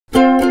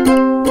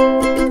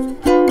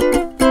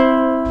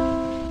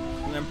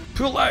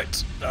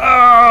out.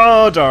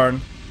 Oh,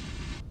 darn.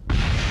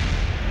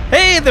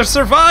 Hey, they've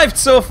survived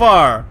so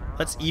far.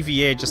 Let's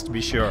EVA just to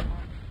be sure.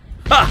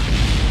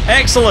 Ha!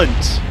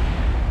 Excellent.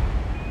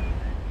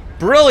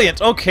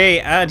 Brilliant. Okay,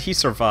 and he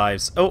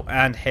survives. Oh,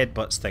 and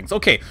headbutts things.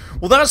 Okay,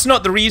 well that's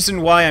not the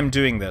reason why I'm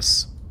doing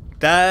this.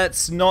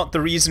 That's not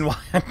the reason why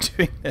I'm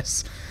doing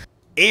this.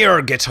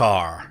 Air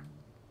guitar.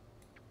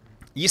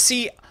 You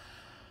see,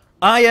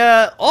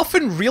 I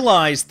often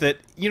realize that,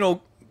 you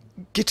know,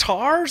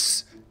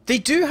 guitars, they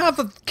do have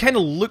a kind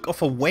of look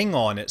of a wing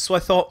on it, so I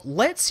thought,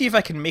 let's see if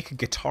I can make a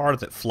guitar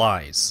that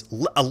flies.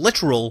 A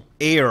literal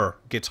air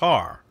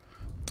guitar.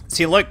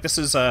 See, look, this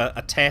is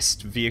a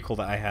test vehicle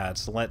that I had,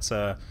 so let's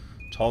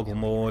toggle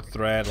mode,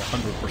 thread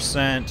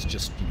 100%,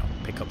 just, you know,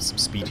 pick up some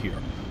speed here.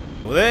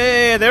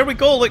 Hey, there we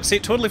go, look, see,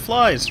 it totally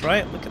flies,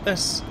 right? Look at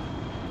this.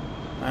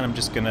 And I'm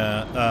just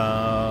gonna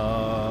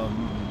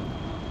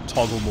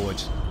toggle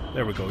mode.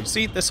 There we go. You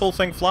see, this whole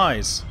thing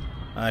flies.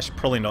 I should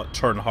probably not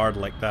turn hard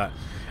like that.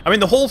 I mean,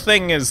 the whole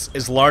thing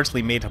is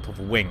largely made up of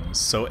wings,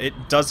 so it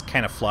does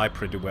kind of fly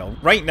pretty well.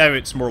 Right now,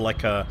 it's more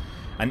like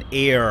an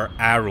air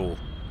arrow.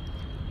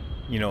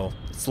 You know,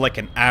 it's like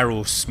an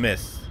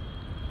arrowsmith.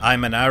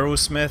 I'm an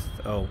arrowsmith?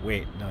 Oh,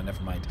 wait, no,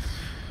 never mind.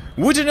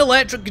 Would an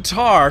electric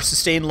guitar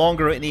sustain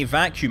longer in a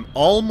vacuum?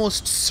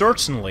 Almost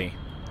certainly,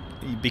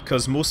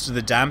 because most of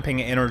the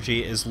damping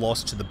energy is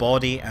lost to the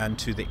body and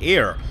to the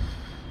air.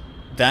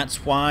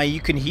 That's why you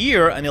can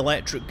hear an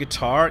electric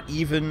guitar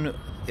even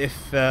if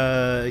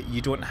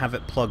you don't have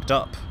it plugged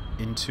up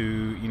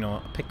into, you know,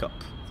 a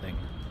pickup thing.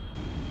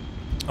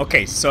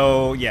 Okay,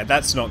 so yeah,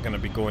 that's not going to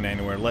be going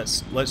anywhere.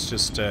 Let's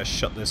just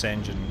shut this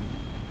engine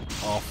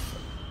off.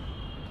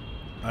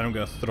 And I'm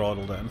going to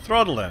throttle down.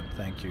 Throttle down,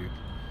 thank you.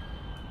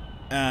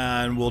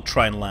 And we'll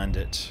try and land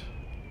it.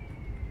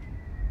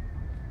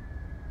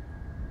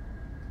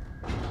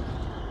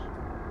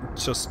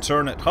 Just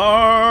turn it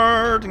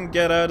hard and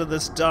get out of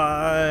this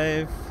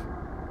dive.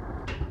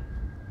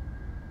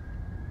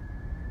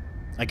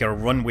 I got a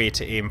runway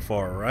to aim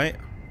for, right?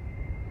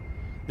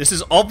 This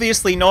is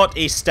obviously not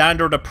a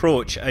standard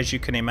approach, as you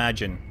can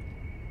imagine.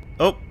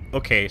 Oh,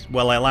 okay.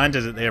 Well, I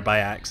landed it there by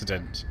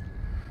accident.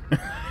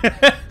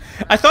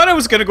 I thought I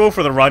was going to go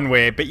for the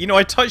runway, but you know,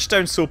 I touched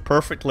down so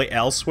perfectly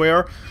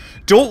elsewhere.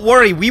 Don't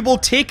worry, we will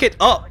take it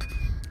up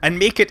and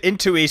make it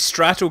into a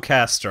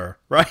Stratocaster,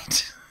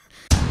 right?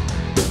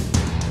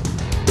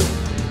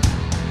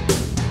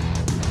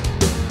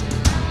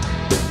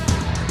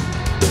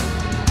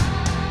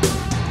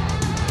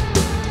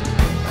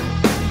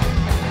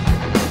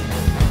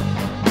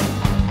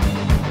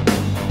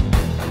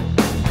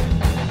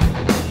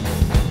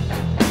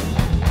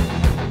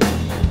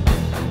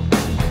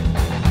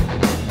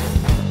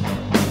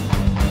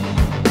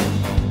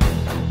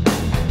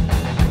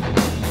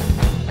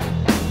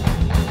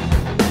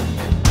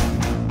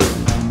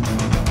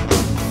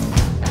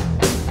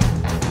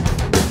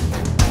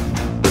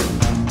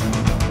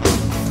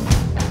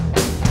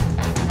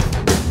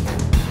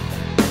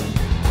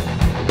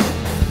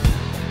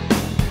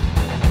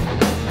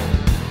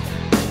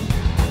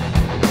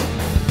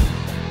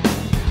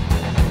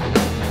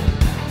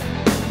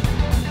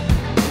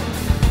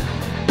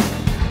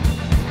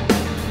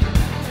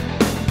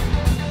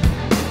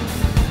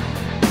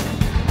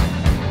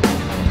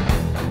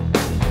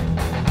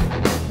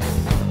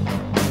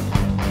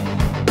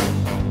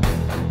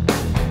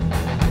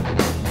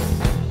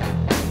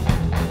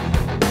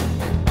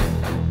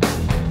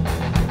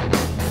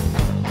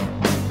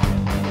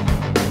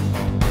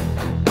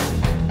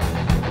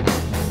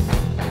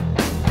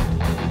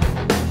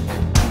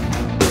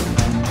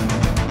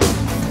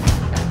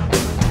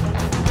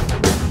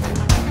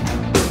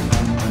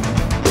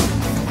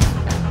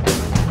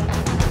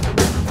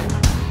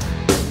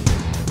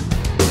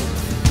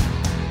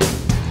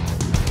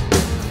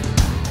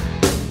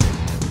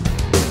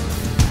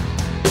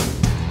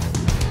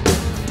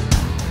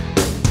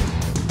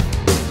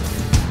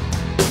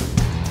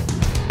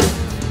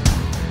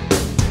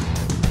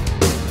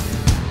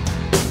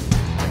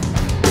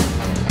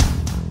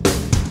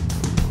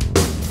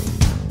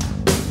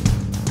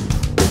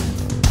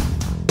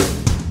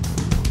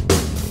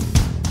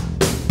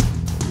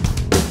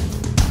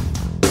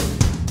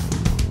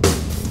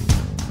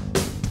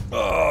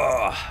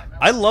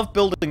 I love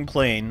building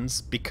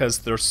planes because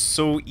they're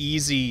so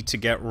easy to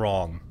get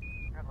wrong.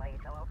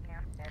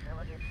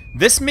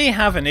 This may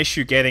have an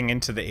issue getting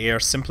into the air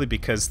simply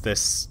because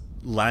this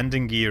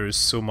landing gear is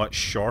so much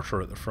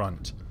shorter at the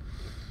front.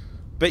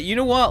 But you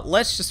know what?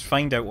 Let's just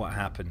find out what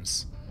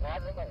happens.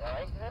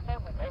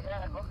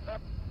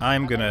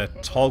 I'm gonna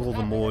toggle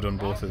the mode on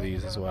both of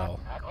these as well.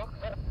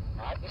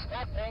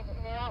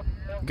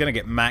 I'm gonna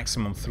get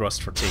maximum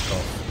thrust for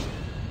takeoff.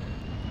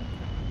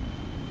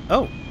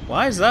 Oh,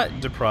 why is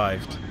that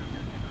deprived?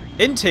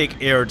 Intake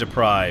air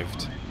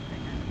deprived.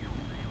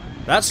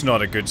 That's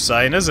not a good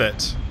sign, is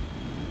it?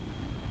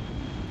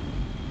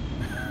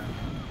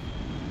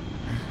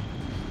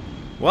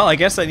 Well, I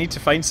guess I need to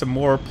find some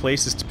more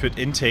places to put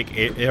intake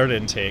air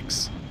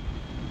intakes.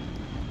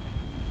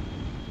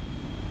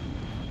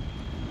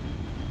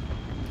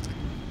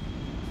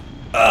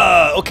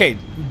 okay,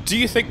 do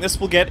you think this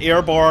will get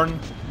airborne?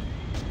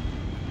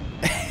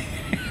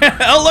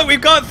 Oh look,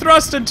 we've got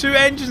thrust in 2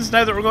 engines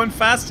now that we're going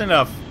fast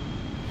enough.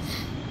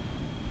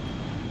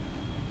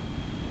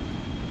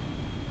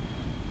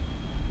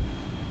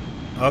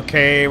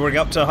 Okay, we're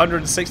up to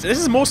 160. This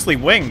is mostly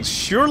wings.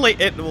 Surely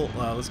it will...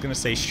 Well, I was going to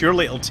say,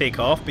 surely it'll take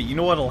off, but you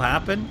know what'll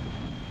happen?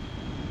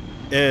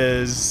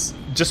 Is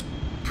just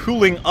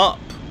pulling up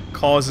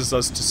causes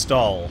us to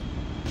stall.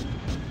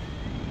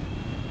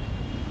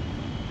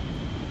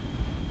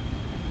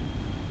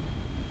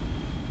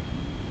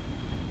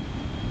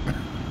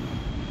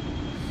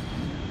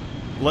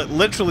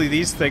 Literally,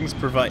 these things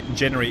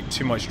generate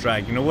too much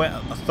drag. You know what?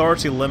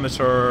 Authority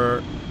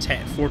limiter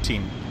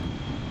 14.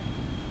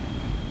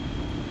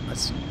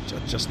 Let's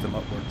adjust them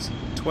upwards.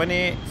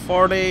 20,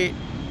 40.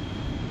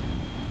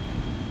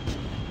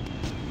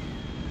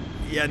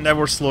 Yeah, now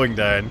we're slowing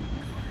down.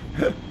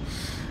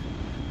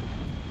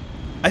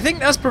 I think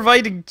that's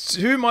providing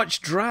too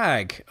much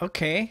drag.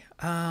 Okay,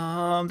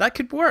 that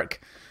could work.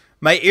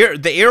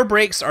 The air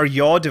brakes are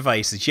yaw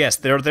devices. Yes,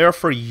 they're there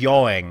for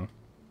yawing.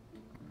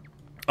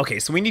 Okay,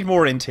 so we need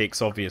more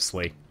intakes,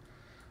 obviously.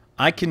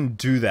 I can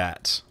do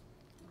that.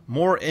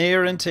 More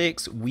air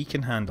intakes we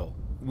can handle.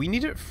 We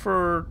need it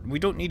for... We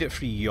don't need it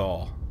for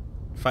yaw.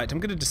 In fact, I'm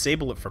going to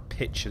disable it for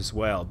pitch as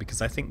well, because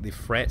I think the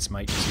frets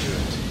might just do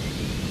it.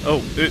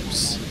 Oh,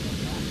 oops.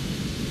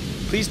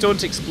 Please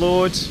don't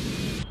explode.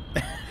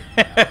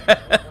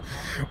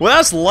 Well,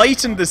 that's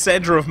lightened the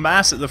center of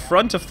mass at the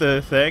front of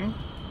the thing.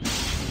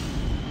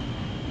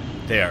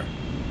 There.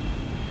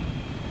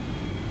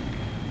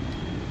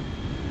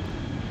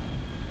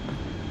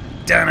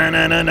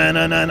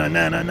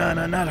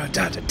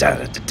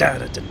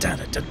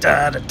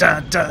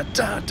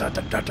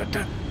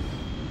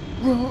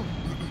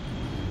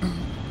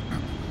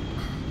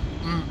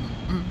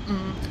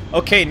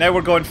 Okay, now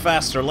we're going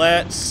faster.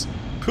 Let's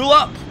pull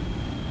up.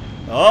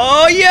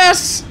 Oh,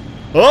 yes!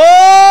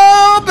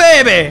 Oh,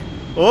 baby!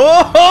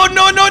 Oh,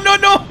 no, no, no,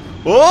 no!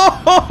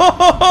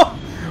 Oh,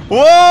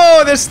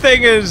 whoa! This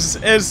thing is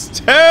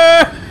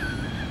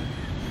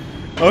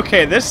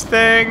okay, this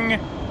thing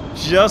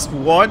just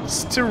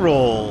wants to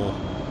roll.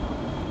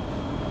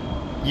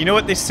 You know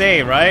what they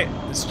say, right?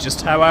 It's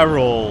just how I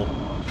roll.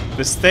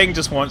 This thing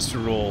just wants to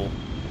roll.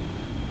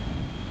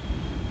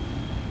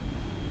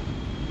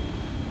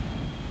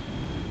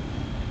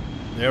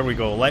 There we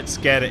go. Let's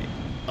get it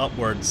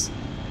upwards.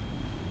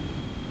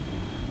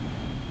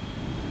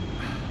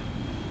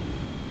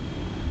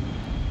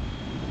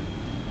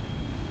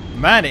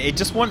 Man, it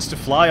just wants to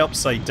fly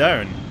upside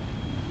down.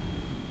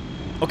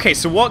 Okay,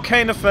 so what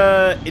kind of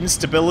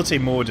instability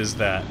mode is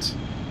that?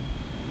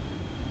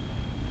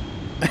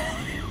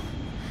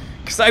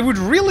 Because I would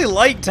really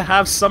like to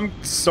have some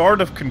sort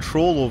of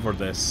control over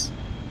this.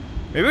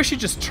 Maybe we should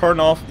just turn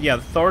off... Yeah,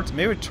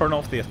 maybe turn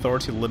off the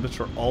authority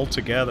limiter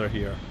altogether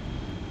here.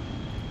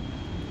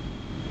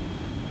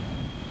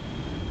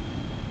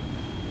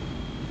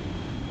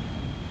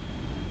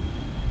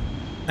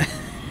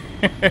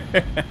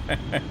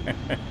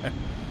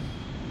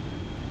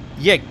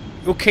 Yeah,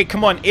 okay,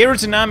 come on,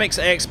 aerodynamics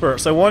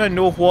experts. I want to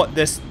know what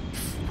this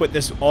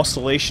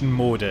oscillation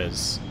mode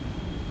is.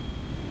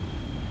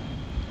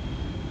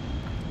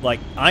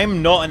 Like,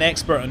 I'm not an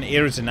expert on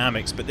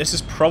aerodynamics, but this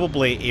is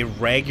probably a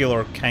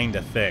regular kind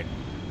of thing.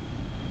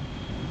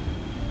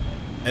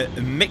 A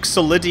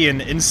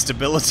Mixolydian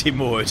instability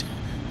mode.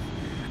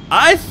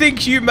 I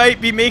think you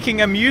might be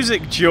making a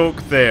music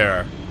joke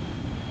there.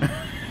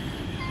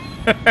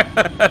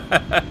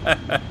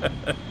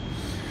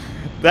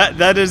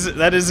 That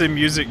is a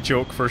music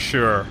joke for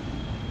sure.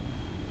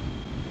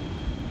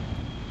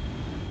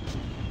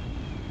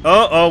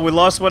 Oh, we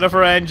lost one of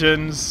our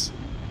engines.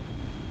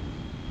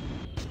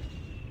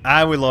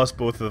 And we lost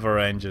both of our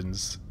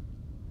engines.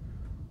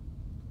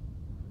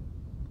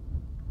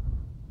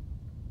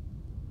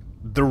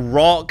 The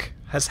rock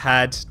has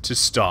had to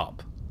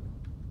stop.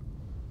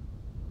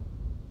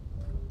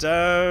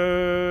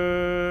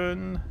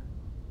 Down.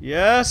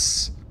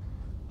 Yes.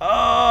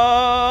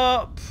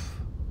 Up.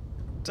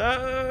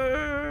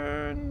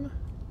 Down.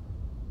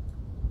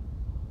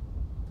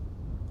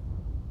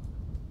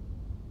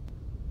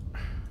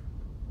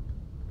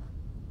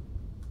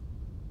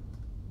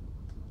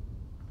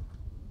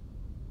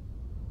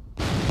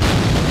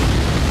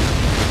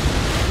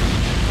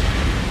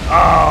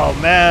 Oh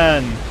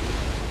man,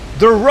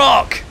 the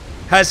rock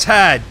has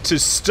had to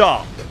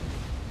stop.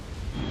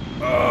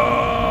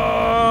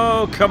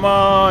 Oh, come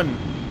on.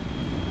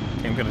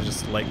 Okay, I'm gonna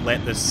just like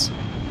let this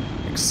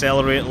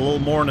accelerate a little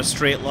more in a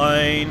straight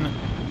line.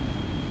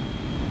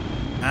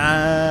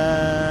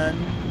 And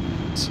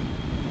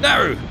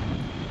now.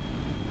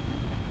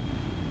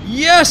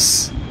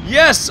 Yes!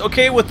 Yes!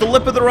 Okay, with the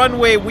lip of the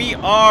runway, we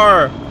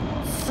are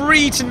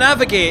free to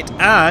navigate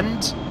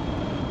and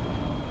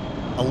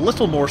a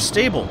little more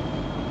stable.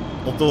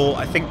 Although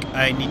I think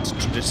I need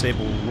to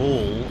disable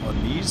roll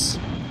on these.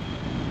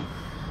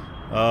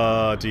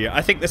 Oh dear.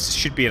 I think this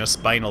should be in a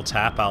Spinal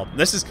Tap album.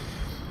 This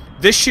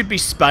should be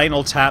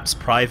Spinal Tap's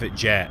private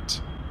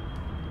jet.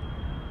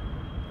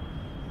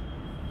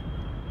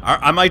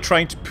 Am I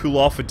trying to pull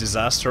off a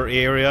disaster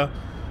area?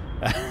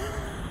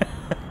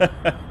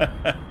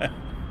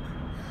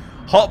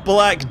 Hot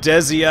Black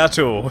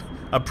Desiato.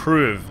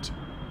 Approved.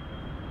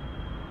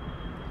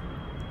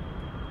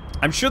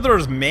 I'm sure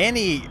there's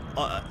many...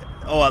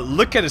 oh,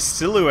 look at a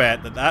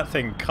silhouette that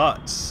thing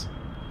cuts.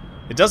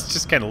 It does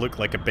just kind of look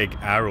like a big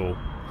arrow.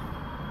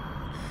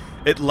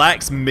 It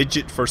lacks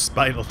midget for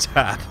Spinal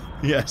Tap.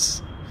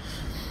 Yes.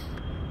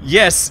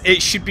 Yes,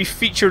 it should be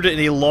featured in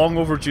a long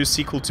overdue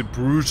sequel to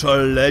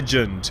Brutal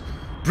Legend.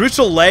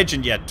 Brutal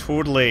Legend, yeah,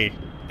 totally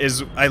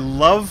is. I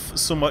love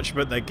so much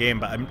about that game,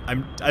 but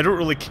I don't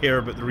really care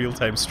about the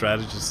real-time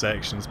strategy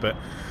sections. But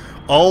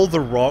all the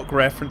rock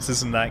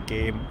references in that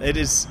game, it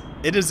is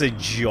a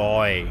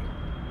joy.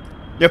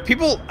 Yeah,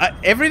 people.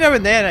 Every now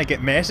and then I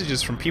get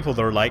messages from people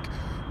that are like,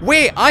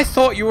 "Wait, I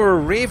thought you were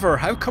a raver.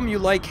 How come you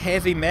like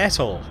heavy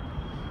metal?"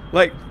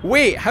 Like,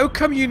 wait, how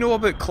come you know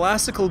about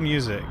classical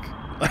music?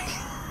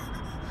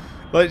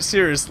 Like,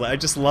 seriously, I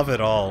just love it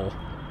all.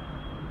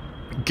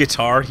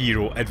 Guitar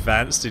Hero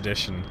Advanced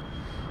Edition.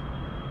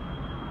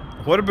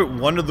 What about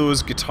one of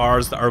those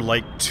guitars that are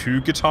like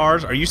 2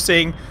 guitars? Are you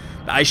saying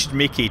that I should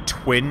make a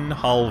twin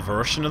hull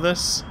version of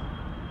this?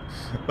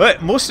 Wait,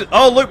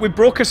 oh look, we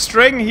broke a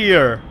string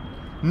here!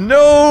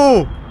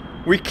 No!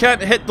 We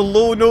can't hit the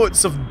low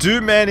notes of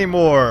Doom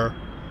anymore!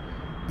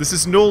 This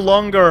is no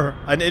longer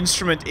an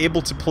instrument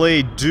able to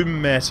play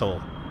Doom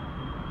metal.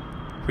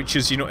 Which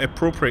is, you know,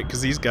 appropriate because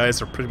these guys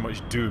are pretty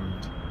much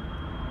doomed.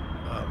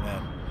 Oh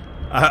man.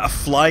 A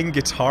flying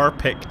guitar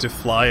pick to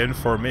fly in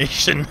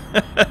formation.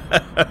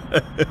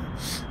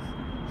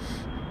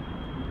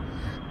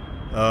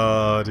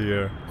 Oh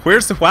dear.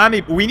 Where's the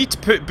whammy? We need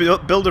to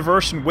build a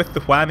version with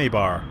the whammy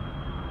bar.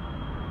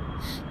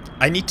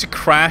 I need to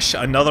crash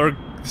another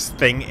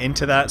thing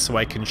into that so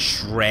I can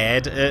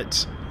shred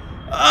it.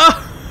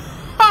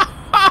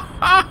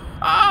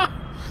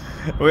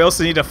 We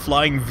also need a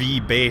flying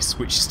V bass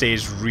which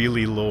stays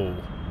really low.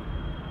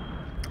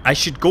 I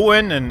should go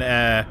in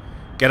and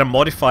get a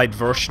modified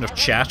version of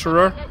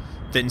Chatterer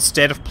that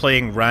instead of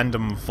playing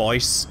random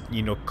voice,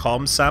 you know,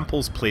 comm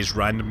samples, plays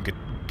random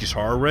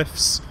guitar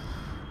riffs.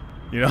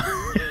 You know?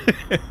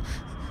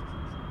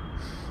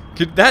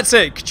 That's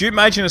it. Could you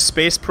imagine a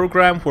space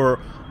program where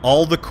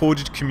all the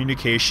coded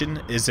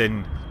communication is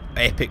in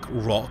epic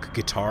rock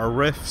guitar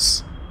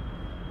riffs?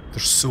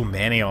 There's so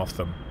many of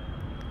them.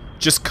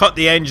 Just cut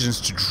the engines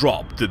to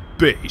drop the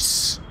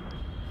bass.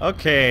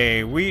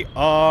 Okay, we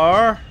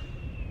are...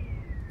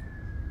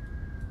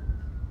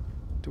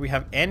 Do we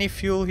have any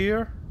fuel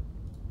here?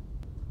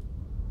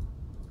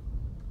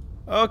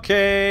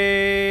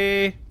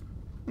 Okay...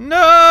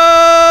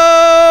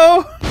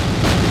 No!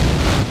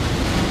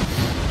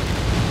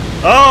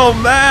 Oh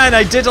man,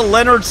 I did a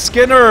Leonard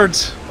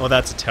Skinnerd! Oh,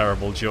 that's a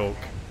terrible joke.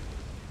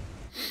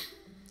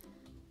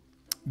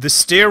 The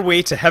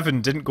stairway to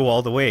heaven didn't go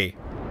all the way.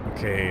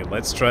 Okay,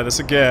 let's try this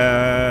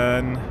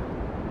again.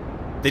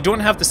 They don't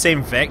have the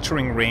same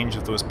vectoring range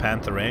of those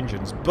Panther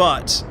engines,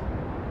 but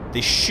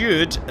they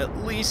should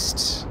at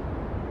least...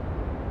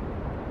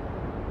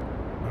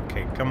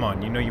 Okay, come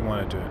on, you know you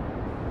want to do it.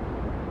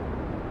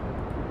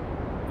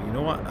 You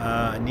know what?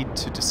 I need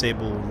to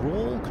disable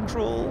roll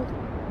control.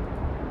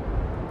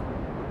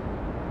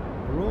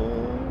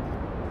 Roll.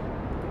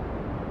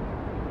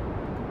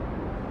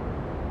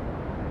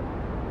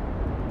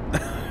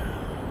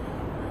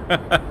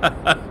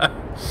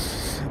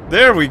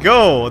 There we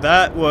go.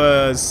 That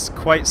was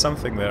quite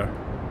something there.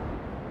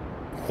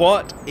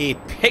 What a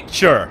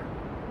picture!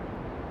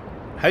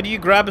 How do you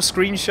grab a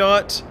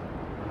screenshot?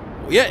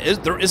 Yeah,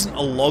 there isn't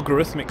a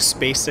logarithmic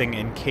spacing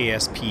in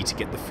KSP to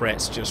get the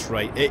frets just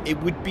right. It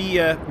would be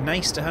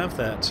nice to have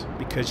that,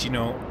 because, you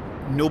know,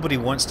 nobody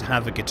wants to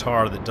have a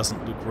guitar that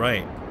doesn't look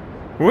right.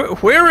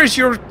 Where is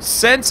your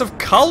sense of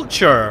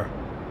culture?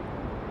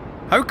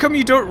 How come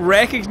you don't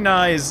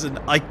recognize an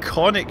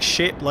iconic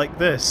shape like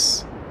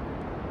this?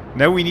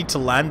 Now we need to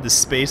land the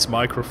space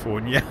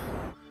microphone, yeah.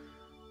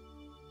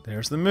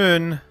 There's the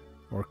moon.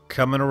 We're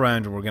coming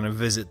around and we're going to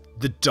visit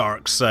the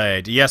dark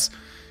side. Yes,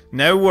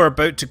 now we're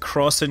about to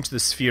cross into the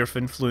sphere of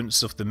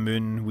influence of the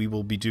moon. We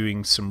will be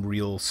doing some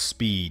real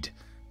speed.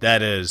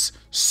 That is,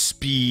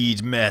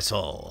 speed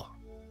metal.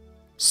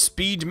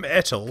 Speed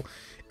metal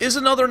is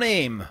another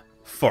name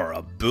for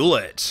a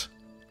bullet.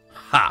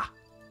 Ha!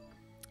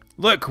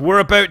 Look, we're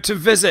about to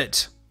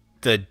visit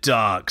the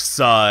dark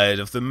side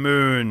of the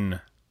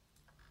moon.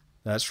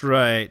 That's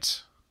right.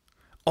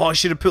 Oh, I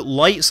should have put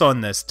lights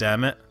on this,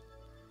 damn it.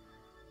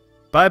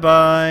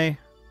 Bye-bye.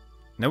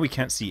 Now we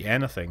can't see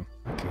anything.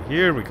 Okay,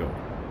 here we go.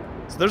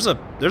 So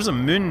there's a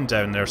moon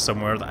down there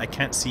somewhere that I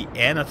can't see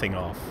anything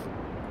of.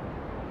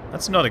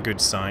 That's not a good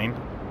sign.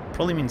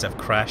 Probably means I've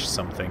crashed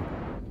something.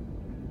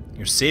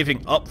 You're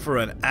saving up for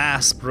an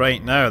asp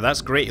right now.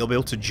 That's great. You'll be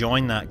able to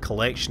join that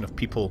collection of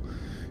people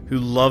who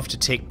love to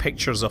take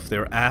pictures of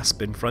their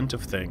asp in front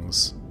of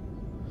things.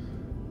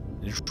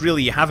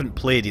 Really, you haven't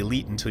played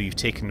Elite until you've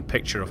taken a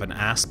picture of an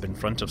asp in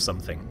front of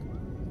something.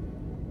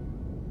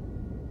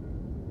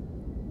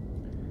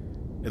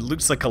 It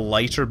looks like a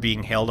lighter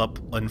being held up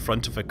in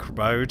front of a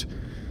crowd.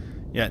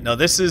 Yeah, no,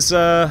 this is,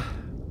 I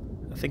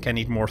think I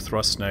need more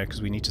thrust now,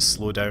 because we need to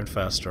slow down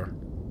faster.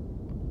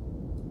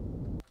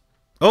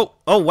 Oh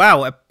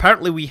wow,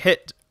 apparently we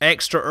hit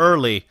extra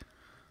early.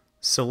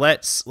 So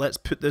let's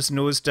put this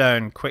nose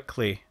down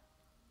quickly.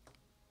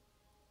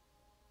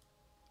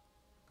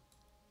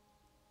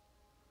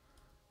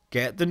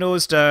 Get the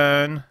nose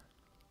down.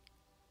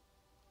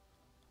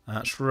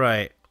 That's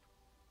right.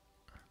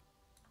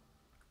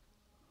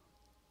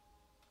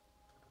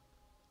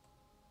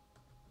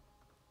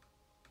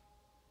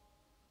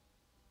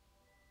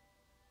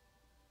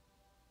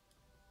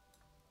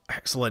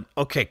 Excellent.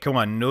 Okay, come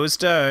on, nose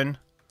down.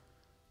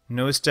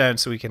 Nose down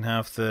so we can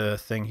have the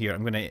thing here.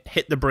 I'm going to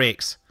hit the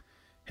brakes.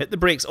 Hit the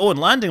brakes. Oh, and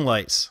landing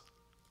lights.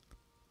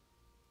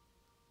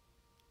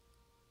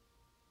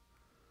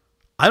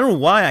 I don't know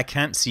why I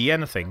can't see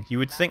anything. You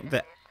would think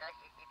that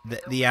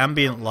the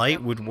ambient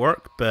light would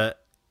work,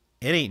 but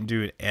it ain't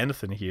doing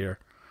anything here.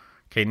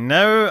 Okay,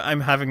 now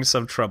I'm having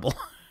some trouble.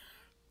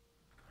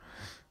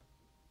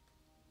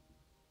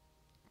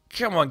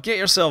 Come on, get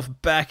yourself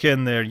back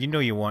in there. You know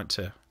you want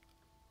to.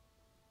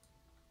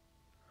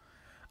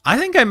 I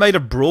think I might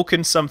have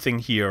broken something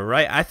here,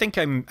 right? I think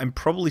I'm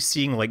probably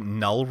seeing like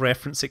null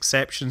reference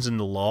exceptions in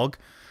the log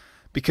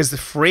because the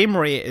frame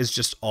rate is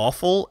just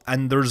awful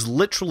and there's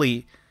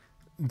literally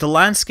the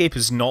landscape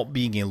is not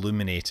being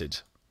illuminated.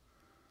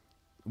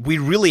 We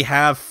really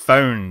have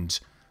found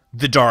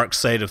the dark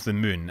side of the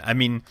moon. I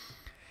mean,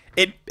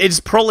 it's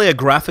probably a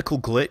graphical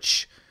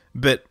glitch,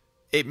 but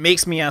it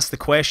makes me ask the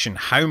question,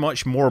 how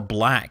much more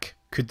black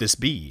could this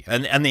be?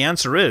 And the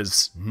answer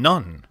is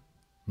none.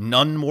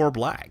 None more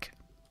black.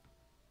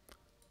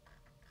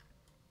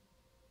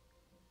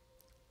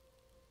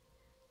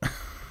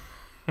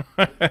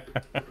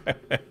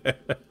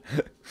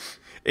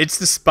 It's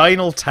the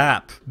Spinal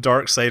Tap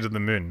dark side of the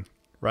moon,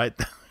 right?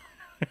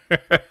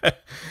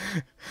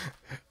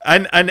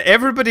 and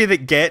everybody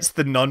that gets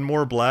the none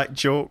more black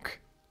joke.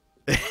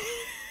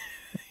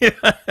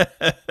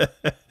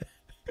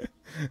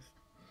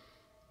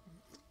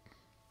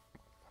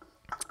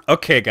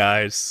 Okay,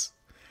 guys.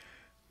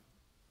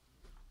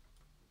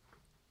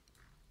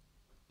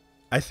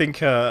 I think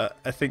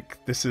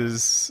this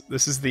is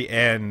the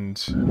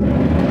end.